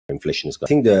inflation is going. I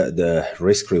think the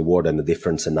risk reward and the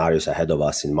different scenarios ahead of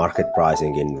us in market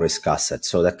pricing in risk assets,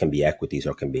 so that can be equities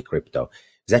or can be crypto,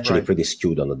 is actually pretty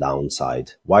skewed on the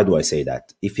downside. Why do I say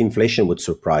that? If inflation would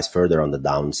surprise further on the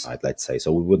downside, let's say,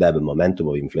 so we would have a momentum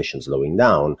of inflation slowing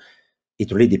down.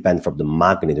 It really depends from the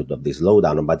magnitude of this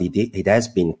slowdown, but it has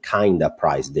been kind of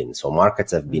priced in. So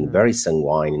markets have been very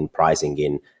sanguine in pricing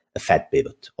in a Fed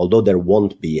pivot, although there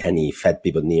won't be any Fed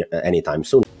pivot anytime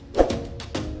soon.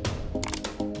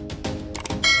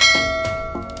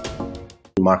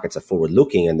 Markets are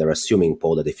forward-looking and they're assuming,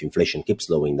 Paul, that if inflation keeps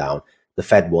slowing down, the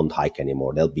Fed won't hike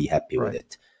anymore. They'll be happy with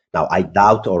it. Now, I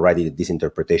doubt already that this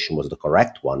interpretation was the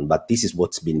correct one, but this is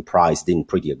what's been priced in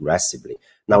pretty aggressively.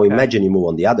 Now, imagine you move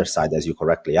on the other side, as you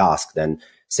correctly asked, then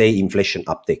say inflation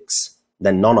upticks,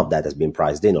 then none of that has been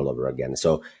priced in all over again.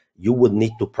 So you would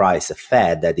need to price a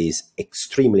Fed that is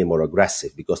extremely more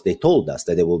aggressive because they told us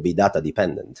that they will be data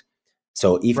dependent.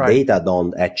 So if data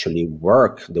don't actually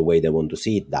work the way they want to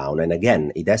see it down, and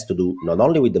again, it has to do not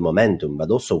only with the momentum, but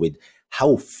also with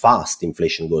how fast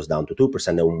inflation goes down to 2%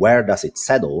 and where does it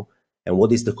settle and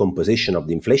what is the composition of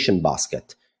the inflation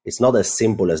basket. It's not as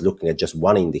simple as looking at just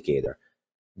one indicator.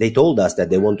 They told us that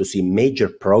they want to see major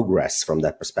progress from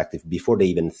that perspective before they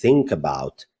even think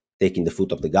about taking the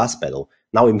foot off the gas pedal.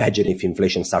 Now imagine if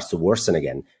inflation starts to worsen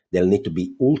again, they'll need to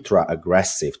be ultra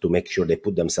aggressive to make sure they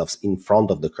put themselves in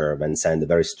front of the curve and send a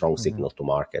very strong signal to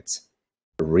markets.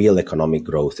 Real economic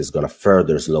growth is going to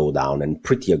further slow down, and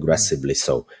pretty aggressively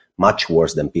so, much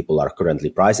worse than people are currently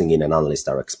pricing in and analysts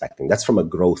are expecting. That's from a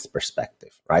growth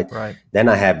perspective, right? Then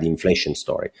I have the inflation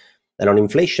story. And on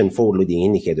inflation, forward-looking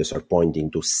indicators are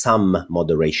pointing to some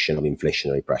moderation of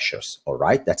inflationary pressures. All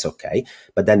right, that's okay.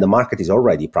 But then the market is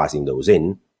already pricing those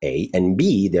in, A, and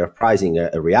B, they're pricing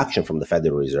a reaction from the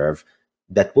Federal Reserve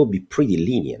that will be pretty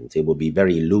lenient. It will be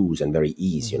very loose and very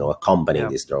easy, accompanying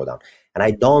this drawdown. And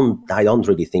I don't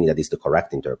really think that is the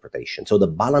correct interpretation. So the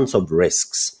balance of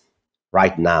risks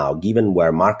right now, given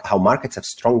how markets have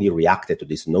strongly reacted to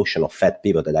this notion of Fed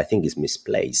pivot that I think is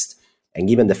misplaced, and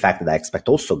given the fact that I expect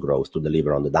also growth to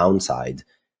deliver on the downside,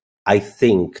 I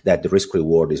think that the risk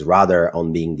reward is rather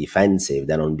on being defensive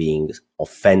than on being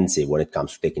offensive when it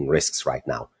comes to taking risks right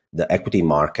now. The equity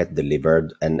market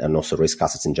delivered, and also risk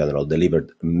assets in general,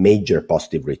 delivered major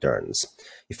positive returns.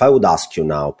 If I would ask you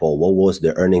now, Paul, what was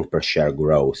the earning per share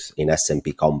growth in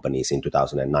S&P companies in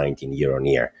 2019 year on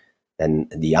year? Then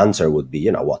the answer would be,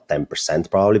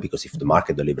 10% probably, because if the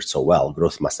market delivered so well,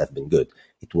 growth must have been good.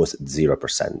 It was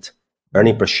 0%.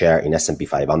 Earning per share in S&P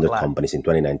 500 companies in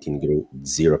 2019 grew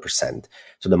 0%.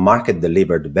 So the market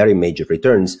delivered very major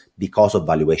returns because of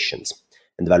valuations.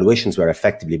 And the valuations were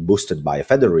effectively boosted by a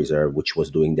Federal Reserve, which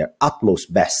was doing their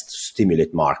utmost best to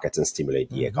stimulate markets and stimulate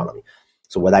the economy.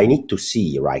 So what I need to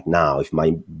see right now, if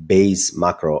my base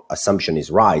macro assumption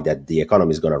is right, that the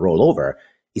economy is going to roll over,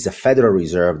 is a Federal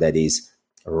Reserve that is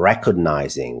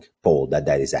recognizing, Paul, that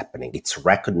is happening. It's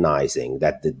recognizing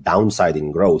that the downside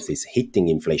in growth is hitting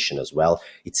inflation as well.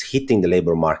 It's hitting the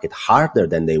labor market harder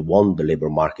than they want the labor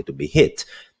market to be hit.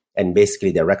 And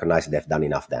basically, they recognize they've done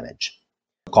enough damage.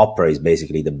 Copper is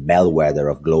basically the bellwether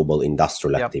of global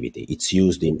industrial activity. It's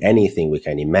used in anything we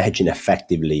can imagine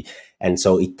effectively. And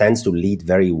so it tends to lead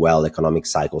very well economic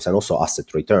cycles and also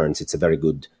asset returns. It's a very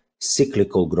good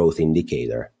cyclical growth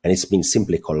indicator, and it's been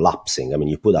simply collapsing. I mean,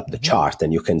 you put up the chart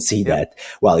and you can see that,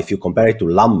 well, if you compare it to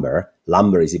lumber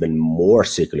is even more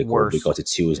cyclical because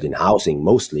it's used in housing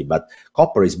mostly, but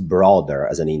copper is broader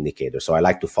as an indicator. So I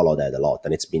like to follow that a lot,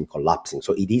 and it's been collapsing.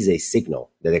 So it is a signal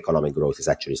that economic growth is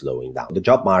actually slowing down. The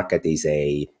job market is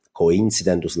a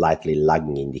coincident to slightly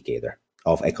lagging indicator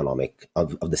of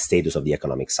the status of the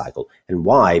economic cycle. And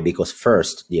why? Because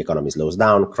first, the economy slows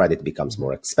down, credit becomes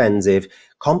more expensive.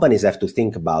 Companies have to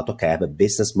think about, okay, I have a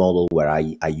business model where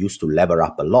I used to lever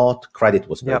up a lot. Credit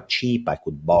was very cheap. I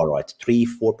could borrow at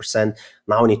 3-4%.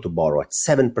 Now I need to borrow at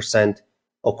 7%.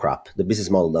 Oh crap, the business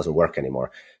model doesn't work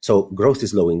anymore. So growth is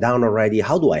slowing down already.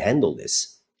 How do I handle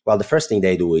this? Well, the first thing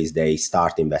they do is they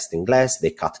start investing less.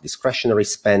 They cut discretionary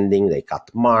spending. They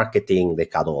cut marketing. They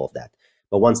cut all of that.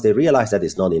 But once they realize that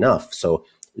it's not enough, so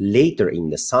later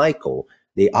in the cycle,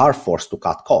 they are forced to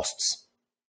cut costs.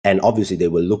 And obviously, they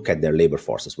will look at their labor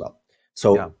force as well.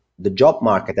 So the job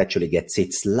market actually gets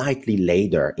hit slightly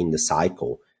later in the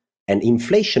cycle. And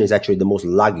inflation is actually the most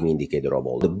lagging indicator of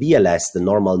all. The BLS, the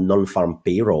normal non-farm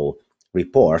payroll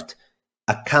report,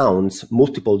 accounts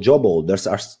multiple job holders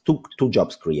are two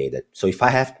jobs created. So if I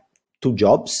have 2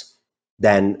 jobs,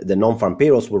 then the non-farm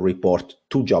payrolls will report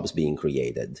 2 jobs being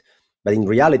created. But in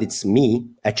reality, it's me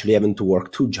actually having to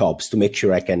work 2 jobs to make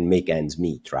sure I can make ends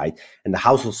meet, right? And the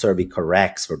household survey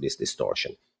corrects for this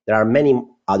distortion. there are many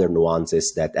other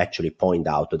nuances that actually point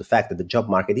out to the fact that the job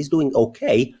market is doing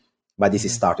okay, but this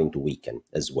is starting to weaken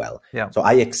as well. Yeah. So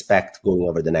I expect going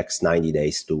over the next 90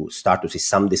 days to start to see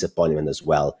some disappointment as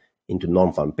well into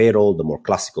non-farm payroll, the more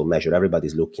classical measure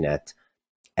everybody's looking at.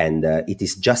 And it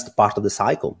is just part of the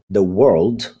cycle. The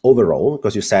world overall,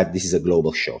 because you said this is a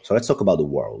global show. So let's talk about the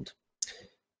world.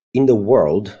 In the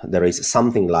world, there is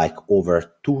something like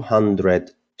over $200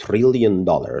 trillion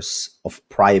of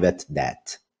private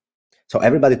debt. So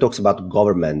everybody talks about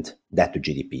government debt to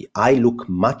GDP. I look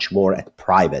much more at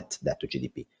private debt to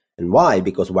GDP. And why?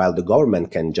 Because while the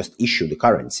government can just issue the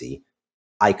currency,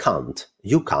 I can't,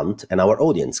 you can't, and our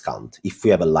audience can't. If we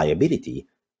have a liability,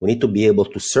 we need to be able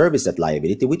to service that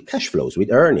liability with cash flows,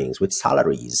 with earnings, with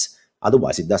salaries.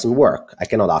 Otherwise, it doesn't work. I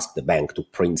cannot ask the bank to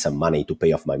print some money to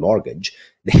pay off my mortgage.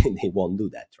 They won't do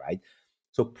that, right?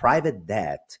 So private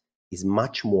debt is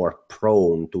much more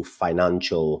prone to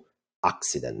financial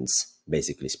accidents,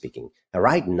 basically speaking. And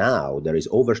right now, there is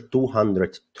over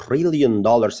 $200 trillion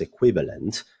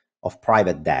equivalent of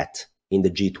private debt in the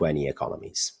G20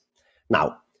 economies.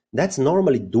 Now, that's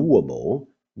normally doable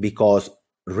because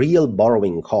real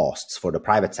borrowing costs for the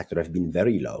private sector have been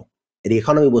very low. The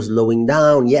economy was slowing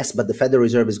down, yes, but the Federal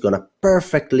Reserve is going to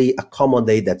perfectly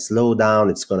accommodate that slowdown.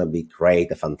 It's going to be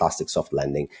great, a fantastic soft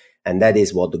landing. And that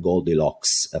is what the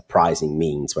Goldilocks pricing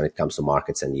means when it comes to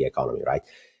markets and the economy, right?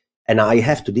 And I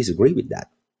have to disagree with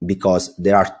that because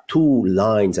there are two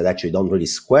lines that actually don't really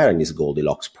square in this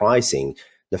Goldilocks pricing.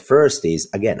 The first is,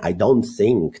 again, I don't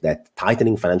think that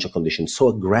tightening financial conditions so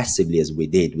aggressively as we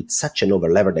did with such an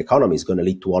over-levered economy is going to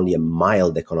lead to only a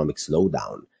mild economic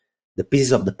slowdown. The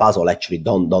pieces of the puzzle actually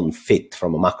don't fit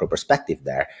from a macro perspective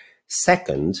there.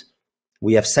 Second,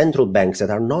 we have central banks that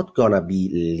are not going to be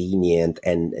lenient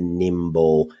and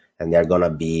nimble, and they're going to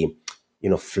be,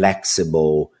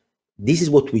 flexible. This is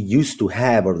what we used to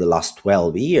have over the last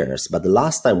 12 years. But the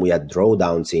last time we had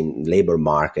drawdowns in labor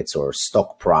markets or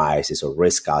stock prices or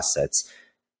risk assets,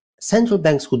 central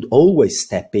banks could always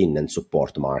step in and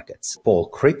support markets. Paul,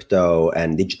 crypto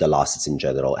and digital assets in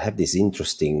general have this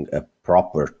interesting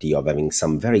property of having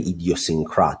some very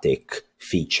idiosyncratic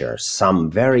features,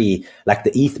 some very, like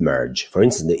the ETH merge. For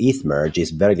instance, the ETH merge is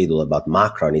very little about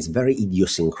macro and it's very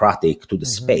idiosyncratic to the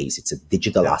space. It's a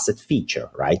digital asset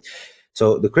feature, right?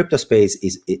 So the crypto space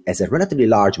has a relatively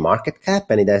large market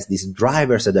cap and it has these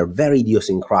drivers that are very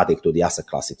idiosyncratic to the asset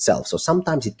class itself. So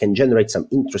sometimes it can generate some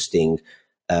interesting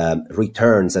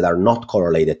returns that are not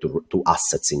correlated to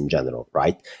assets in general,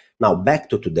 right? Now, back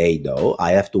to today, though,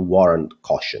 I have to warrant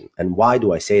caution. And why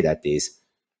do I say that is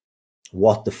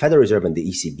what the Federal Reserve and the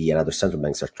ECB and other central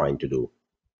banks are trying to do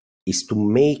is to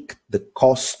make the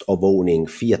cost of owning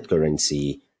fiat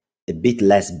currency a bit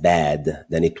less bad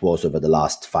than it was over the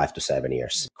last 5 to 7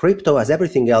 years. Crypto, as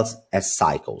everything else, has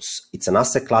cycles. It's an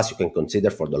asset class you can consider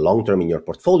for the long term in your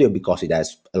portfolio because it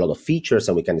has a lot of features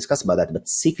and we can discuss about that. But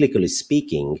cyclically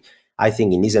speaking, I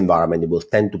think in this environment, it will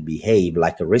tend to behave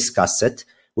like a risk asset,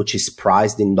 which is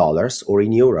priced in dollars or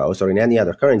in euros or in any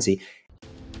other currency.